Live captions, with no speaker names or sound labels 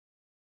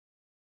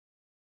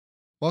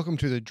Welcome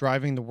to the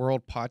Driving the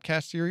World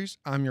podcast series.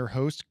 I'm your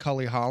host,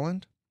 Cully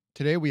Holland.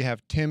 Today we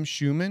have Tim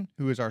Schumann,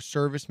 who is our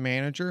service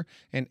manager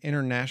and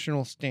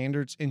international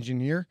standards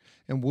engineer,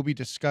 and we'll be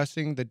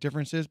discussing the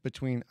differences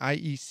between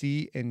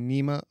IEC and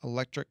NEMA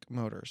electric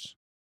motors.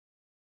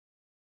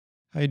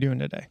 How you doing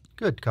today?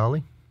 Good,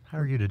 Cully. How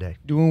are you today?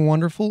 Doing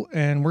wonderful,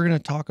 and we're going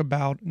to talk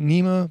about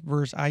NEMA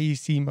versus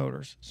IEC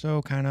motors.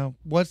 So kind of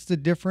what's the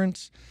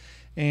difference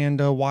and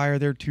why are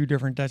there two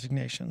different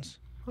designations?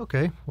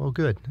 Okay, well,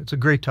 good. It's a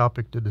great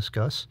topic to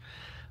discuss.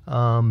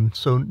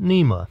 So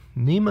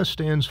NEMA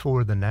stands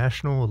for the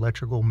National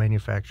Electrical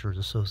Manufacturers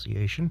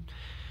Association.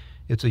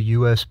 It's a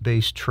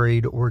U.S.-based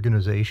trade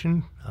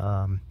organization.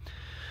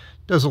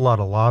 Does a lot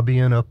of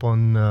lobbying up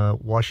on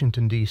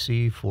Washington,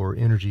 D.C. for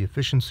energy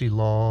efficiency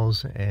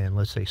laws and,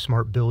 let's say,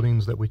 smart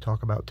buildings that we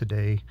talk about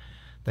today,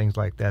 things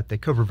like that. They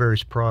cover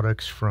various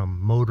products from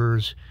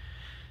motors,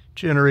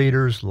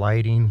 generators,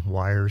 lighting,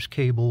 wires,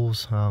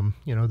 cables.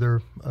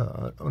 They're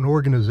an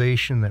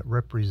organization that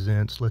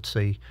represents, let's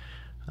say,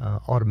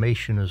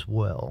 automation as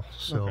well.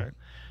 So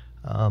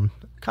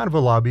kind of a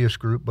lobbyist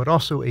group, but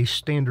also a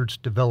standards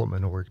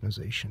development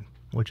organization,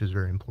 which is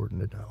very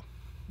important to know.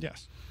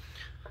 Yes.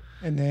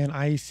 And then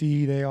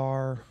IEC, they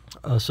are?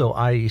 So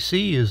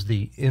IEC is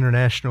the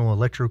International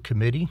Electro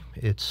Committee.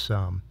 It's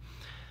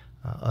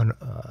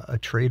a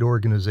trade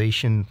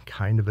organization,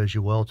 kind of as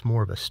you will. It's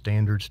more of a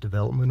standards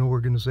development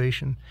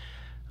organization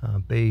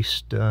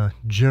based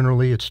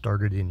generally, it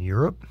started in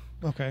Europe.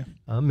 Okay.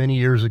 Many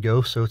years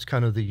ago, so it's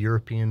kind of the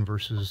European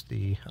versus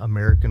the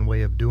American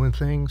way of doing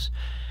things.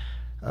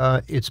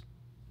 It's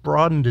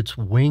broadened its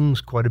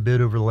wings quite a bit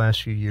over the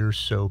last few years,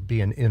 so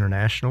being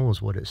international is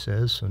what it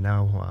says. So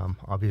now,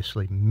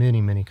 obviously,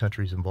 many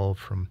countries involved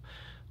from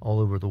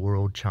all over the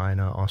world,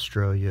 China,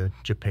 Australia,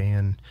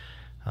 Japan,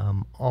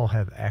 all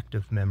have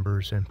active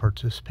members and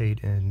participate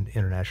in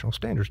international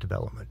standards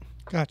development.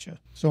 Gotcha.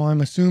 So I'm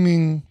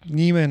assuming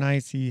NEMA and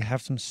IEC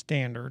have some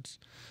standards.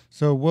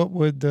 So what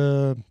would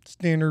the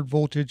standard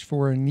voltage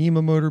for a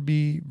NEMA motor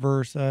be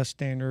versus a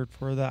standard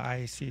for the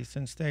IEC,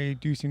 since they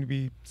do seem to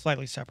be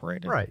slightly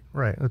separated? Right.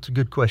 That's a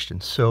good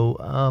question.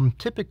 So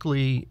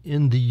typically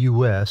in the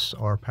U.S.,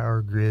 our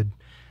power grid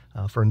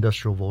for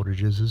industrial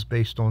voltages is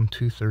based on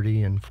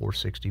 230 and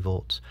 460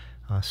 volts,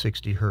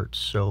 60 hertz.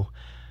 So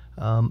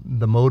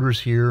the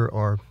motors here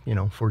are,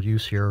 for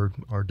use here,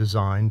 are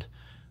designed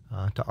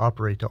to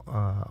operate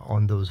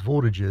on those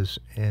voltages,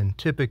 and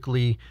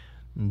typically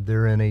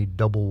they're in a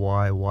double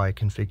Y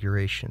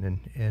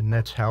configuration, and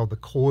that's how the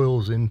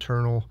coils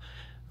internal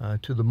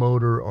to the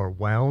motor are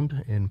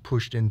wound and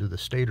pushed into the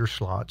stator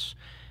slots,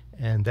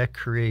 and that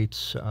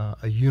creates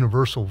a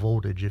universal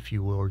voltage, if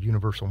you will, or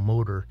universal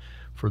motor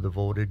for the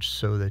voltage,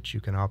 so that you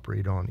can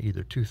operate on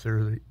either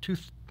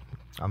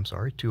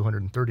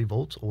 230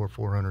 volts or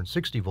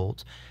 460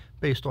 volts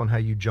based on how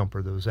you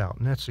jumper those out.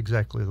 And that's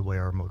exactly the way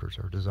our motors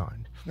are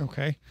designed.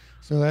 Okay.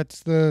 So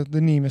that's the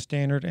NEMA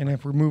standard. And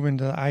if we're moving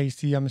to the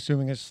IEC, I'm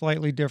assuming it's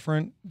slightly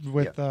different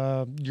with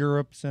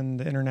Europe's and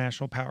the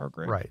international power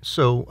grid. Right.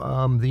 So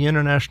the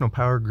international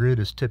power grid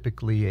is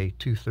typically a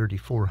 230,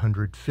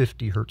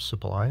 450 hertz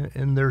supply.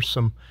 And there's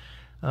some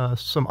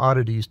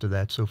oddities to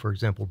that. So, for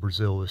example,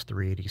 Brazil is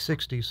 380,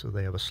 60, so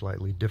they have a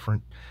slightly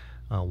different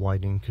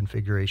winding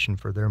configuration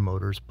for their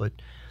motors, but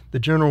the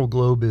general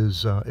globe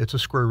is it's a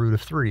square root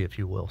of 3, if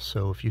you will.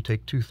 So if you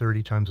take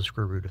 230 times the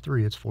square root of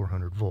 3, it's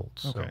 400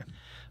 volts. Okay.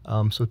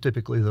 So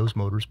typically those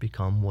motors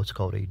become what's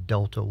called a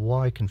delta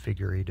Y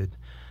configured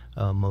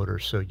motor.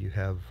 So you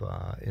have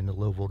in the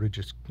low voltage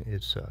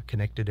it's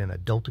connected in a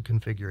delta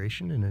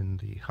configuration, and in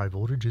the high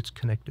voltage it's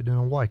connected in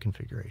a Y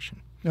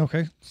configuration.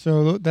 Okay,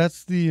 so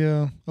that's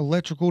the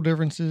electrical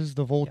differences,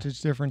 the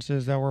voltage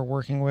differences that we're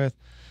working with.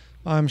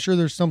 I'm sure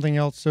there's something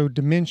else. So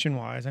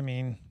dimension-wise, I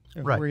mean,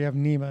 if we have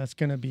NEMA, it's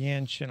going to be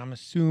inch, and I'm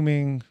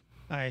assuming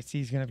IEC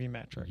is going to be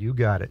metric. You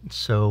got it.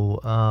 So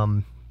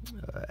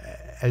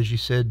as you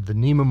said, the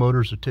NEMA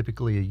motors are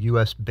typically a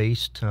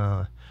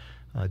U.S.-based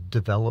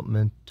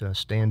development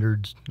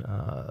standards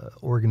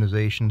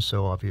organization,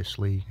 so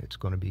obviously it's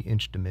going to be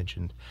inch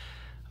dimensioned.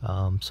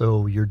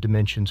 So your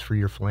dimensions for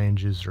your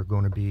flanges are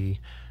going to be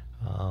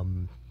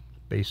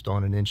based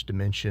on an inch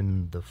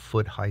dimension. The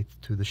foot height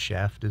to the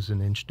shaft is an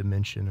inch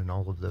dimension, and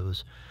all of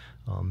those,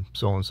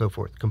 so on and so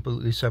forth.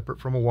 Completely separate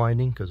from a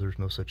winding, because there's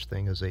no such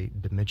thing as a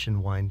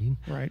dimension winding.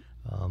 Right.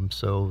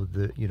 So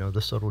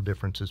the subtle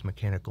difference is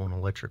mechanical and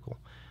electrical.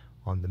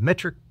 On the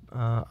metric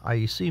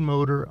IEC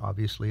motor,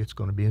 obviously it's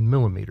going to be in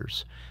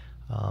millimeters.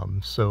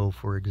 So,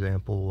 for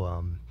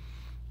example,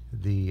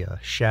 the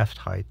shaft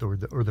height or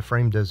the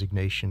frame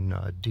designation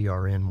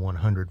DRN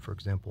 100, for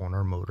example, on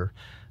our motor,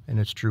 and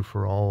it's true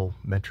for all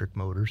metric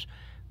motors,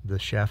 the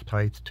shaft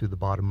height to the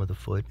bottom of the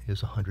foot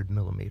is 100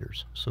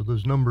 millimeters. So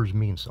those numbers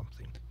mean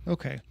something.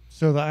 Okay.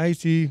 So the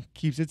IEC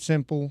keeps it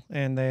simple,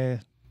 and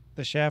the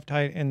shaft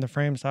height and the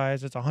frame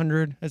size, it's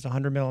 100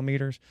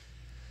 millimeters.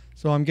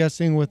 So I'm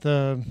guessing with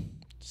the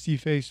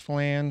C-face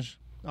flange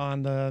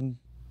on the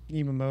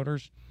NEMA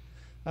motors,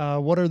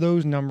 What are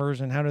those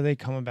numbers and how do they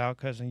come about?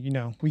 Because,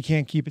 we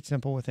can't keep it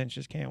simple with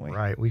inches, can we?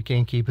 Right, we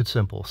can't keep it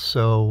simple.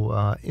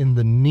 So in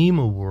the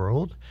NEMA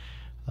world,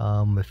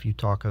 if you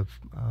talk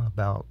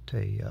about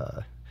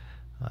a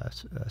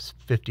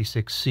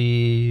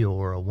 56C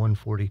or a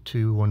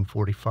 142,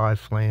 145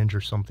 flange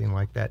or something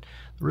like that, it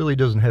really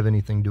doesn't have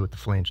anything to do with the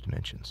flange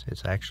dimensions.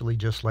 It's actually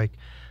just like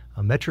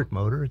a metric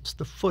motor. It's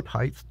the foot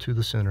height to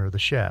the center of the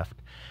shaft.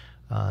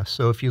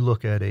 So if you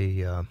look at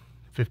a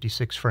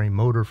 56 frame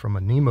motor from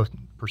a NEMA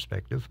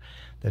perspective,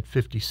 that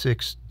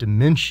 56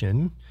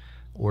 dimension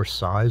or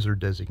size or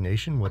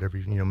designation, whatever,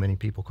 many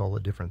people call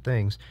it different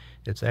things,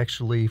 it's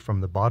actually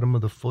from the bottom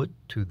of the foot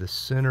to the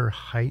center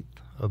height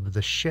of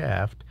the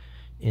shaft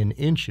in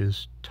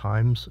inches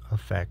times a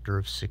factor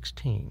of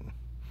 16.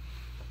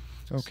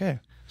 Okay.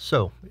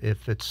 So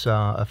if it's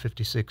a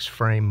 56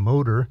 frame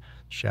motor,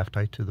 shaft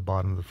height to the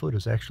bottom of the foot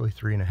is actually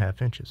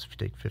 3.5 inches. If you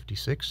take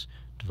 56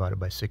 divided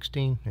by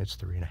 16, it's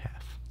 3.5.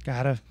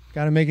 Gotta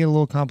make it a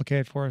little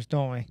complicated for us,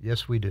 don't we?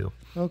 Yes, we do.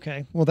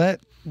 Okay. Well, that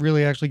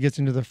really actually gets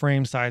into the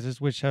frame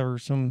sizes, which are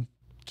some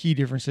key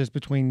differences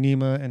between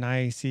NEMA and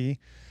IEC.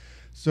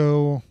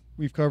 So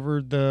we've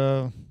covered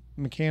the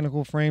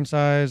mechanical frame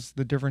size,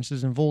 the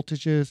differences in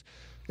voltages.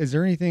 Is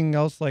there anything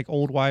else like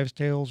old wives'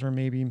 tales or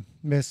maybe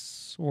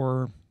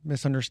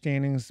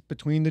misunderstandings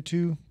between the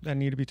two that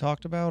need to be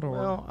talked about? Or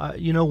Well,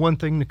 one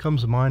thing that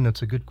comes to mind,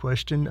 that's a good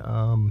question.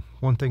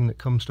 One thing that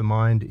comes to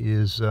mind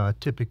is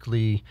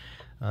typically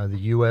the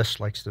U.S.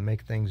 likes to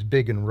make things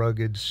big and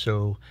rugged,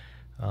 so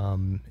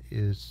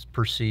it's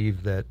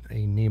perceived that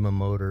a NEMA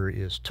motor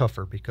is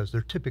tougher because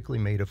they're typically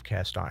made of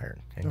cast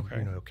iron. And,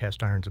 Okay.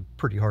 Cast iron's a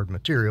pretty hard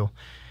material,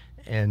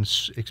 and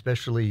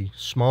especially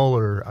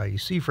smaller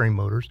IEC frame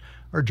motors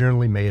are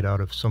generally made out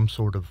of some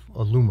sort of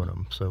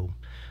aluminum. So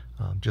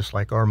just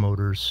like our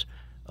motors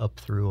up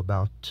through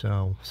about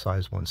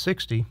size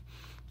 160,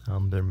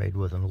 they're made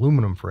with an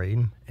aluminum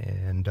frame,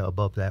 and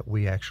above that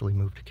we actually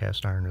moved to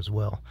cast iron as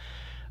well.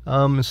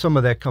 And some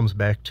of that comes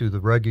back to the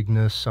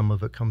ruggedness, some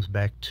of it comes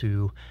back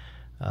to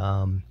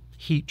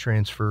heat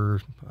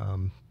transfer.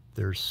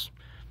 There's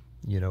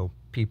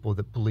people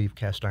that believe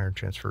cast iron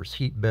transfers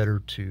heat better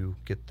to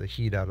get the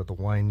heat out of the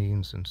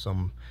windings, and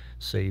some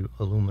say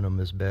aluminum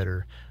is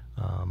better.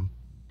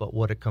 But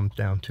what it comes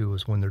down to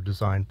is when they're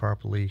designed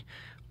properly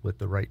with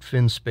the right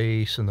fin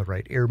space and the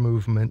right air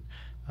movement,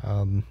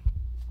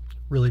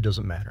 really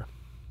doesn't matter.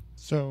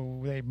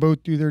 So they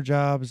both do their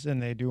jobs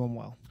and they do them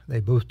well. They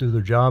both do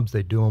their jobs,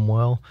 they do them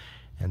well,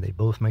 and they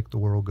both make the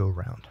world go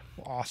round.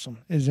 Awesome.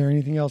 Is there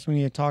anything else we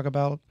need to talk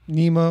about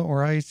NEMA or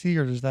IEC,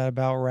 or does that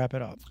about wrap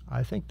it up?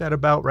 I think that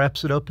about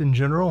wraps it up in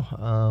general.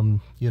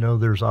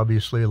 There's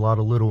obviously a lot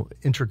of little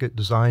intricate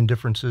design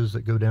differences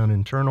that go down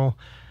internal,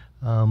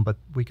 but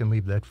we can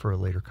leave that for a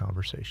later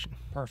conversation.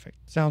 Perfect.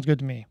 Sounds good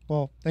to me.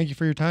 Well, thank you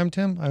for your time,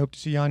 Tim. I hope to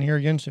see you on here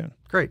again soon.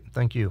 Great.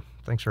 Thank you.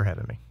 Thanks for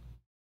having me.